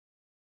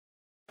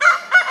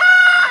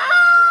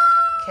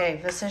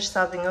Ok, vocês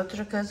sabem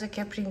outra coisa que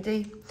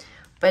aprendi?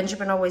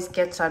 Benjamin always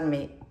gets on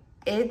me.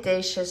 Eu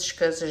deixo as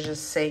coisas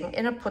assim,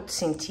 eu não pode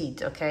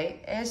sentido,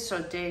 ok? Eu só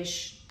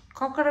deixo,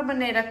 qualquer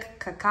maneira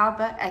que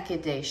acaba é que eu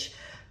deixo.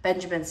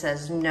 Benjamin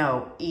says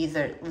no,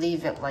 either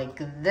leave it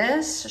like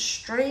this,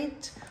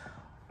 straight,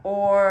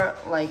 or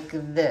like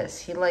this.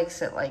 He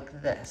likes it like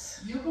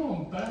this. You're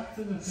going back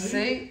to the thing?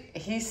 See?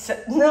 He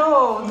said,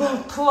 no,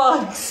 the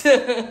plugs.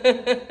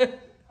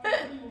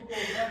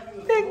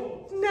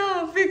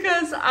 No,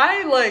 because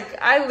I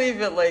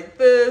leave it like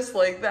this,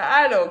 like that.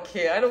 I don't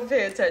care. I don't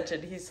pay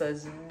attention. He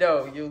says,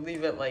 no, you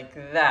leave it like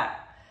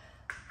that.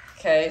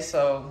 Okay,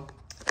 so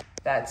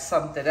that's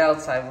something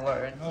else I've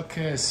learned.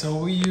 Okay, so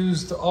we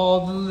used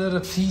all the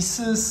little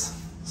pieces.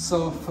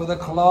 So for the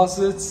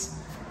closets,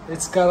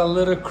 it's got a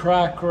little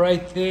crack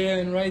right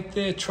there and right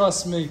there.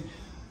 Trust me,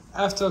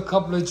 after a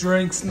couple of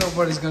drinks,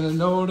 nobody's gonna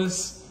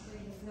notice.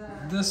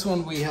 This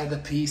one we had the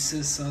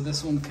pieces, so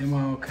this one came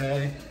out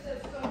okay.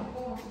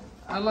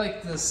 I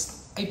like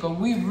this. Hey, but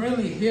we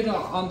really hit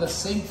on the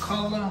same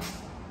color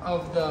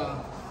of the...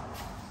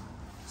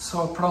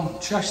 So pronto,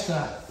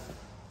 Chester.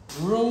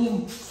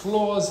 Room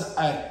floors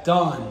are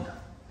done.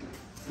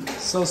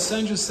 So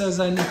Sandra says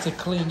I need to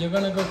clean. You're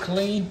gonna go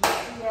clean?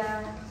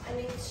 Yeah, I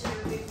need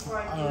to before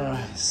I do.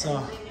 Alright,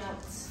 so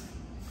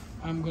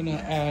I'm gonna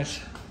add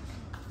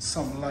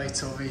some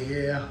lights over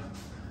here.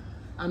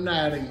 I'm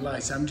not adding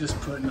lights, I'm just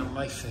putting a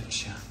light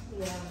fixture.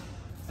 Yeah.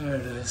 There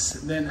it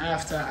is. Then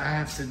after I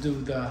have to do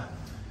the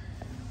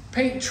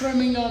paint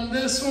trimming on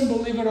this one.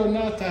 Believe it or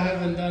not, I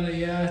haven't done it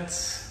yet.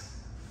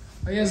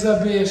 Olha as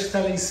abelhas que está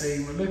ali em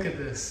cima. Look at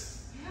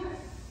this.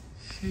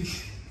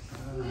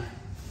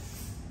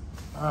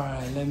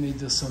 Alright, let me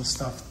do some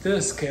stuff.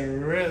 This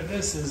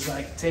is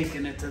like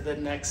taking it to the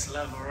next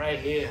level right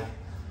here.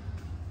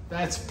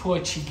 That's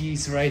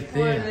Portuguese right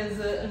there. What is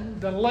it?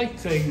 The light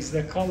things,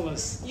 the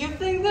colors. You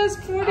think that's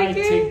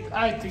Portuguese?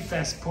 I think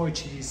that's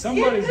Portuguese.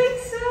 You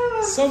think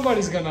so?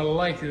 Somebody's gonna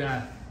like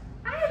that.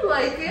 I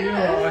like it.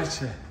 Yeah,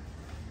 watch it.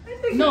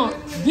 No,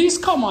 these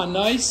come on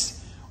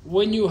nice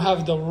when you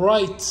have the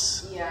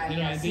right, you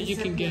know, that you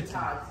can get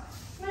them.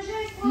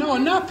 No,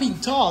 not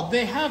pintado.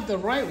 They have the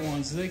right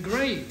ones. They're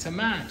great to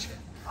match it.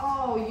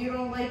 Oh, you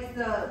don't like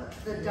the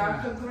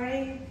darker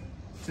gray?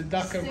 The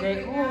darker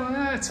gray? Oh,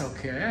 that's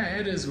okay. Yeah,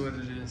 it is what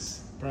it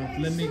is. Right,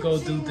 let me go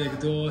do the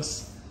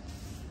doors,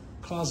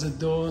 closet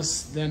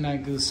doors. Then I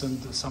do some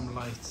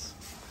lights.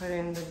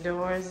 Putting the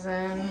doors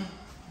in.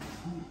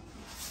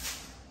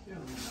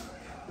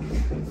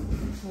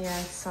 Yeah,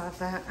 I saw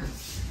that.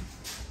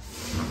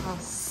 I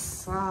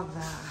saw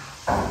that.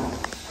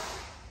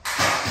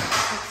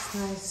 That's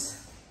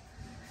nice.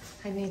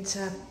 I need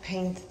to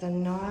paint the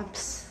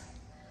knobs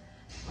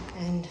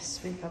and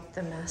sweep up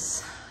the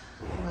mess.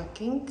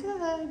 Looking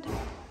good.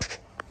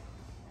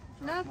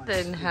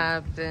 Nothing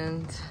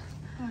happened.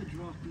 I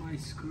dropped my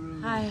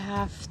screw. I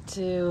have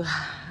to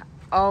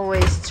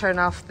always turn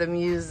off the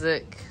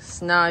music,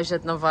 senão a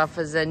gente não vai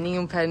fazer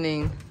nenhum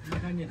paninho.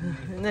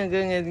 Não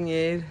ganha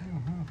dinheiro.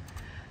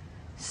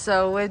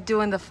 So we're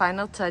doing the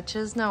final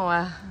touches,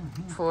 Noah,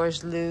 for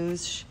as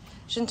luzes.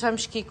 A gente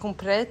vamos aqui com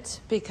preto,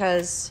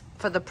 because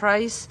for the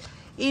price,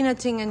 e não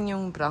tinha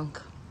nenhum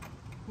branco.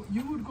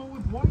 You would go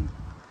with white?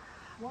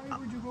 Why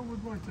would you go with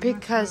white?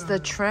 Because the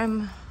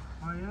trim.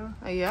 Oh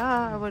yeah?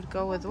 Yeah, I would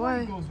go with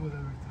white. White goes with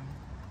everything.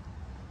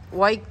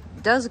 White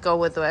does go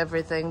with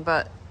everything,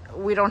 but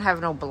we don't have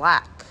no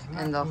black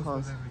in the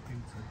house.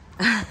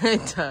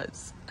 It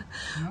does.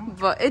 No?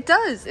 But it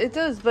does,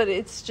 but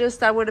it's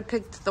just I would have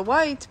picked the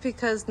white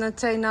because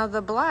not now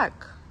the black.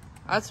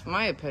 That's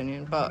my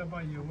opinion, but... What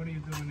about you? What are you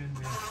doing in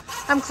there?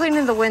 I'm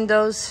cleaning the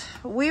windows.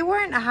 We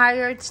weren't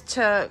hired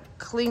to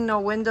clean no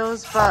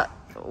windows, but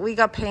we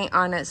got paint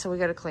on it, so we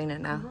got to clean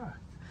it now. Right.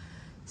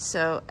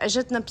 So, a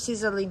gente não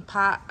precisa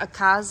limpar a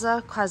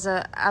casa, caso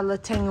ela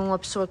tenha uma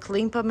pessoa que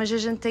limpa, mas a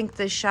gente tem que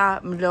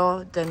deixar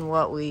melhor than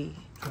what we...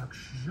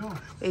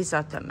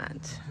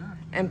 Exatamente.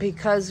 And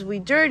because we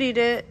dirtied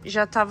it,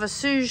 já estava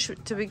sujo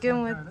to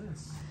begin with.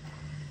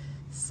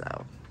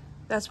 So,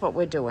 that's what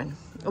we're doing.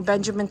 O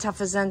Benjamin está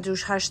fazendo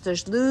os restos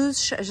das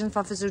luzes, a gente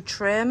vai fazer o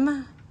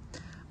trim,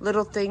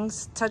 little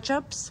things,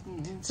 touch-ups.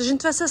 So a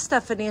gente vai ser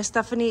a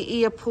Stephanie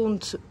ia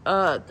pondo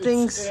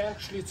things.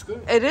 It's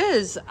good. It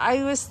is.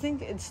 I was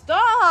thinking,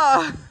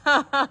 stop!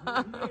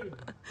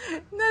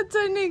 Não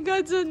tenho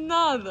gado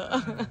nada.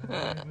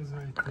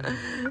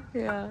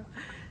 Yeah.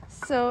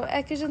 So,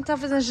 é que a gente está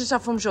fazendo, a gente já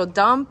fomos ao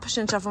Dump, a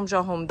gente já fomos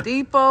ao Home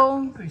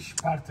Depot. As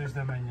partes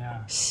da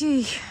manhã.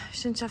 Sim, a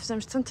gente já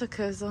fizemos tanta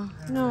coisa.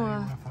 Não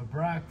é? For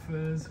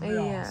breakfast.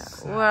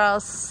 We're all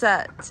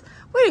set.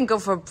 We didn't go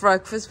for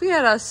breakfast, we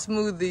had our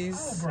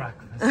smoothies.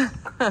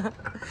 Breakfast.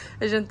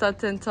 A gente está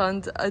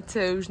tentando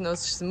até os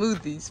nossos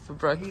smoothies for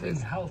breakfast.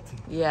 Eating healthy.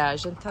 Yeah, a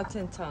gente está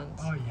tentando.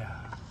 Oh yeah.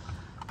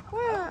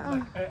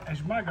 Well,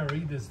 As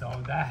margaritas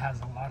though, that has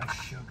a lot of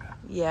sugar.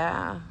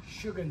 yeah.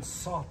 Sugar and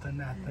salt in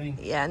that thing.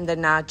 Yeah, and the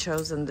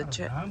nachos and the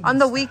chips. I'm On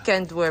the gonna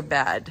weekend, we're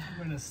bad.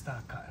 We're gonna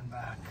start cutting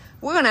back.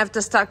 We're gonna have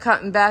to start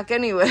cutting back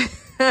anyway.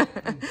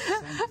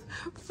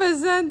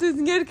 Fazendo o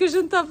dinheiro que a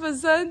gente está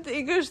fazendo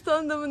e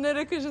gastando da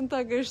maneira que a gente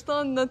está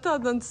gastando, não está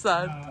dando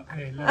certo.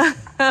 Hey,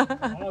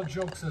 listen, all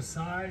jokes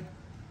aside,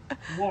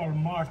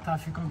 Walmart está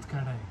ficando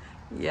caralho.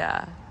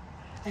 Yeah.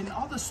 And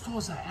all the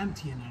stores are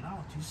emptying it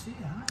out, you see,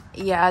 huh?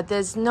 Yeah,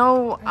 there's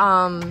no,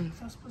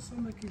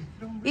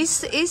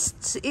 Isso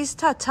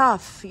tá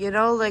tough, you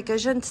know, like a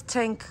gente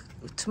tem que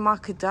tomar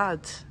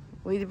cuidado.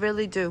 We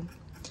really do.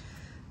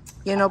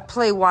 You know,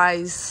 play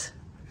wise.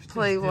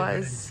 Play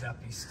wise.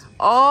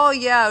 Oh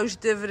yeah, os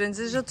dividends.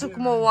 Eu já estou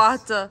como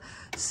water.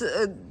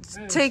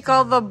 Take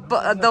all the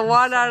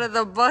water out of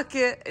the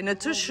bucket. E não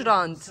estou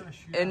chorando.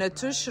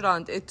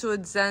 Eu estou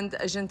dizendo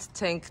a gente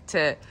tem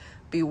que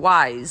be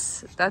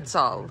wise. That's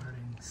all.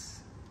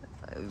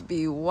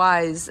 Be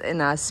wise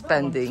in our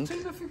spending.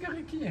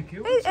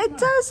 It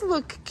does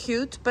look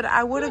cute, but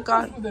I would have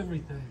gone with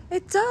everything.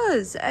 It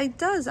does.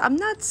 I'm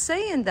not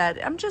saying that.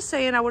 I'm just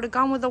saying I would have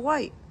gone with the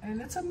white. And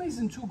that's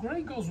amazing too.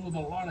 Gray goes with a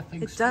lot of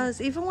things. It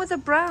does, even with the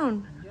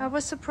brown. Yeah. I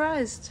was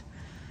surprised.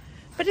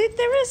 But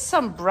there is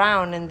some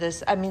brown in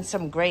this. I mean,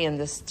 some gray in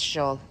this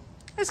shawl.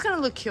 It's gonna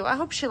look cute. I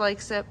hope she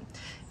likes it.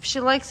 If she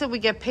likes it, we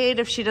get paid.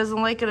 If she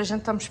doesn't like it, a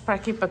gente estamos para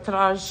aqui para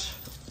trás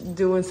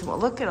doing some.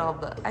 Look at all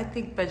the. I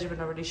think Benjamin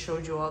already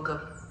showed you all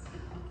the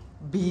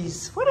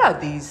bees. What are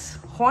these?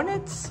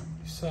 Hornets?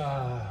 It's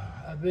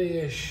a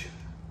beige.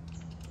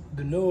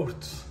 The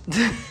north.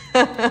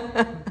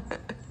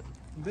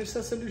 Deixa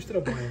essa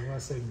ilustra bem, vai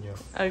ser melhor.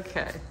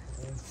 Okay.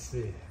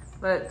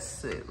 Let's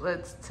see.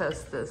 Let's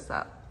test this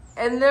out.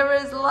 And there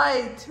is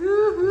light.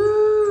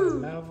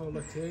 Woohoo!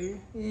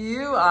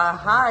 You are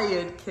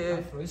hired,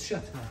 kid.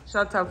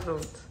 Já está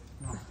pronto.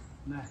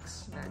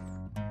 Next.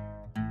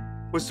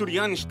 O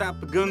açoriano está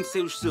pegando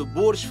seus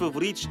sabores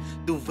favoritos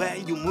do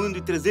velho mundo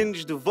e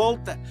trazendo-nos de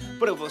volta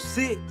para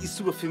você e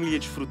sua família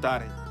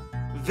desfrutarem.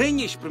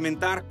 Venha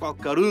experimentar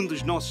qualquer um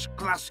dos nossos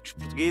clássicos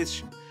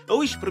portugueses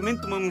ou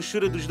experimente uma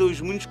mistura dos dois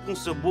mundos com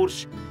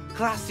sabores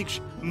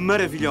clássicos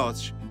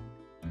maravilhosos.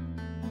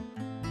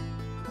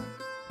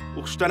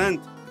 O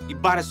restaurante e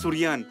bar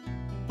açoriano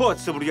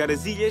pode saborear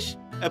as ilhas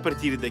a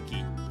partir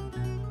daqui.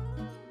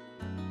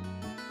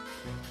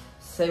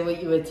 Say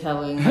what you were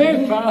telling me.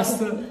 Hey,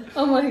 Pastor.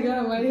 Oh my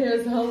God, my hair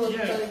is all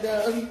upside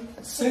down.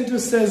 Sandra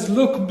says,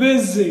 look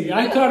busy.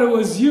 I thought it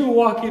was you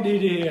walking in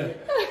here.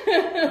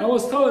 I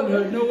was telling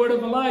her, no word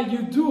of a lie,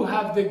 you do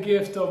have the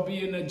gift of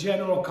being a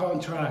general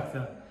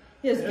contractor.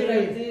 He has good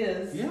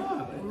ideas.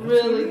 Yeah.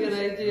 Really good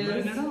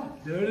ideas.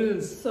 There it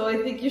is. So I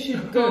think you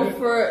should go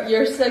for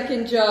your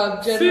second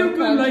job, general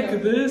contractor.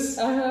 Like this,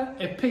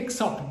 it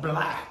picks up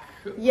black.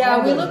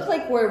 Yeah, we look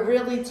like we're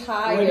really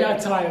tired. We're not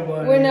tired,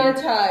 buddy. We're not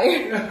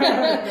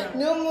tired.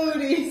 No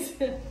moodies.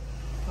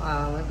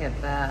 Wow, look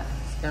at that.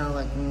 It's gonna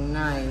look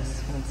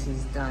nice once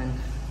he's done.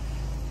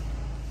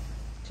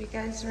 Do you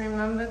guys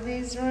remember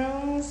these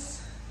rooms?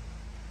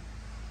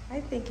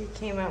 I think it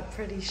came out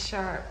pretty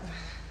sharp.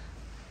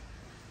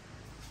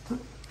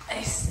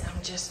 I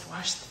just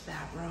washed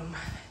that room.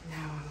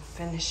 Now I'm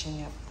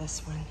finishing up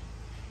this one.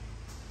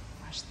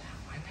 Wash that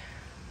one.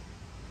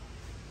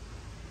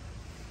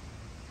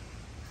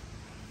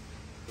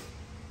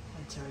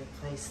 To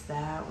replace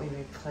that, we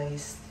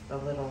replaced the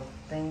little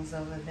things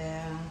over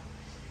there.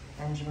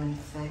 Benjamin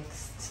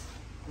fixed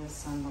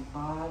this on the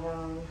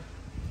bottom.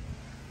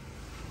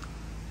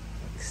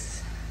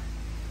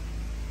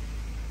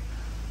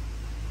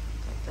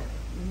 Got the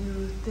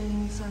new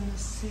things on the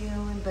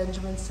ceiling.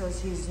 Benjamin says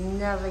he's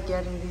never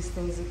getting these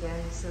things again.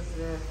 He says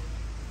they're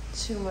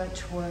too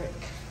much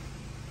work.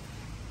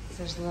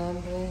 There's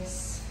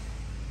lamps.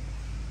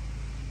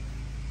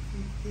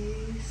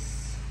 These.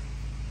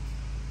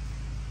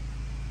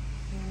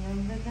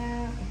 Remember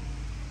that?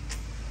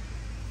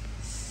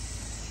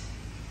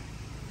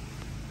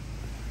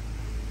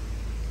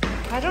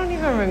 I don't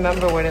even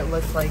remember what it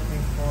looked like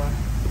before.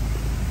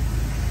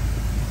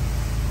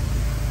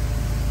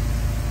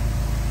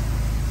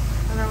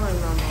 I don't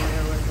remember what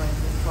it looked like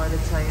before, to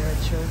tell you the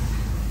truth.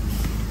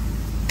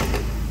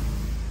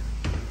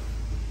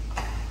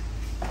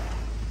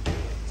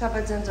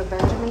 Estava dizendo ao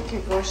Benjamin que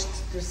gosto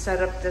do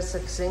setup dessa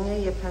cozinha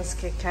e eu penso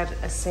que quero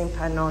assim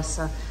para a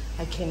nossa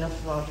aqui na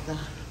Flórida.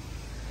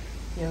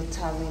 Eu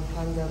estou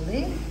limpando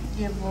ali,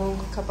 eu vou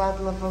acabar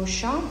de lavar o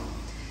chão,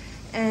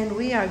 and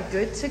we are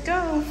good to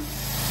go.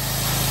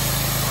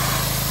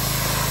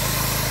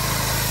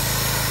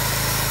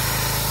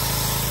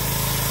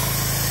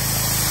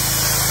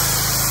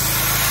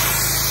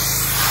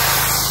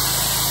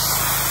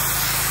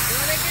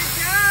 Doing a good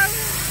job.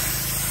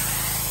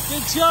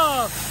 Good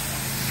job.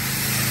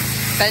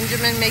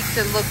 Benjamin makes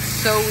it look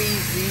so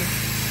easy,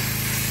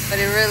 but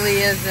it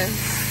really isn't.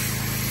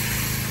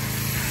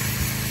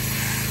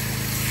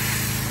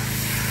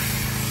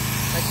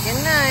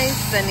 Looking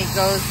nice. Then he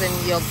goes and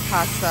you'll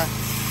passa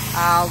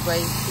a água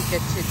e fica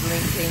tudo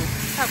limpinho.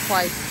 Not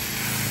quite.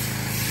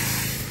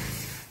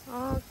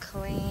 All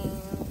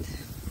cleaned.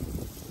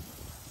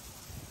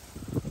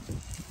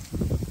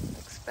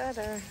 Looks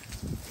better.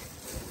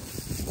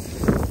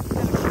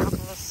 Got a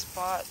couple of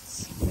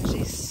spots.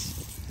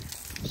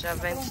 Já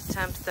vem de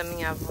tempo da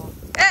minha avó.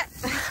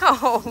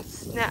 Oh,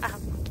 snap!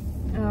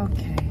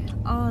 Ok,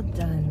 all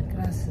done,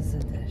 graças a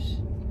Deus.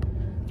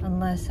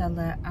 Unless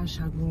ela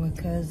acha alguma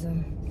coisa.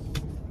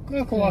 Qual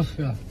é que eu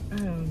acho? I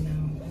don't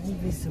know, you'll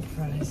be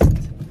surprised.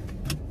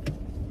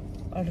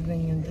 Ora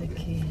venham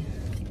daqui.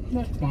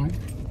 That's fine.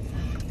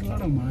 I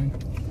don't mind.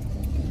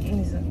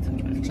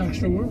 Exatamente. It's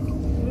extra work.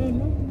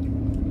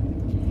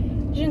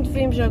 A gente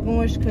vimos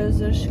algumas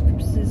coisas que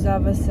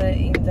precisava ser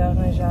ainda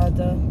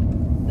arranjada.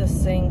 The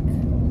sink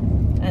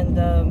and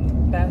the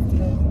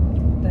bathroom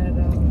that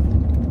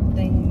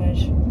thing,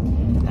 mas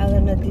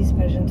ela não disse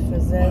para a gente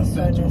fazer,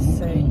 só não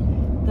sei.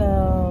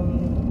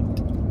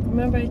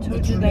 Remember I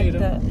told you that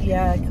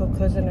aquela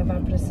coisa não vai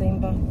para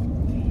cima?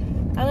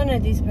 Ela não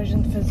disse para a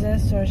gente fazer,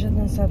 só a gente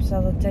não sabe se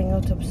ela tem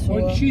outra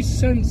pessoa. When she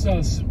sends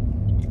us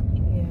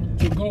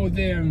to go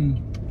there and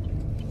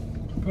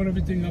put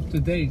everything up to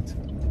date,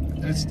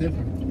 that's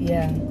different.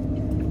 Yeah.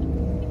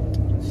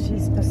 She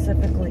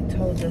specifically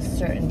told us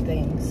certain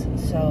things.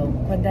 So,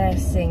 quando é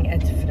assim, é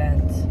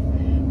diferente.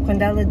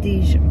 Quando ela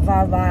diz,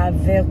 vá lá,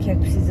 vê o que é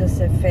que precisa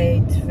ser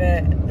feito,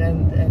 vê,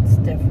 then it's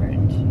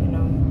different, you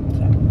know?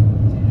 So,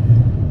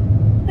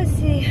 let's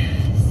see.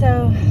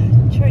 So,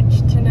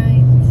 church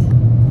tonight.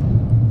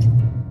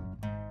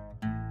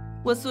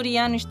 O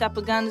açoriano está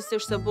pegando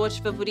seus sabores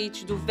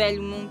favoritos do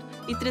velho mundo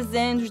e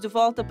trazendo-os de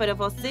volta para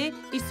você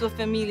e sua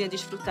família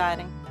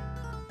desfrutarem.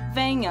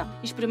 Venha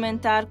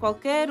experimentar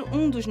qualquer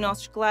um dos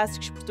nossos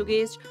clássicos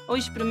portugueses ou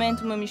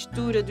experimente uma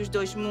mistura dos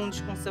dois mundos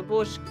com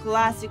sabores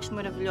clássicos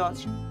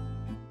maravilhosos.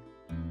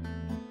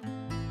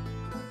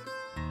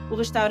 O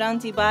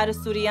restaurante e bar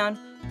açoriano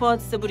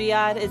pode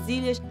saborear as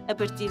ilhas a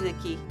partir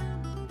daqui.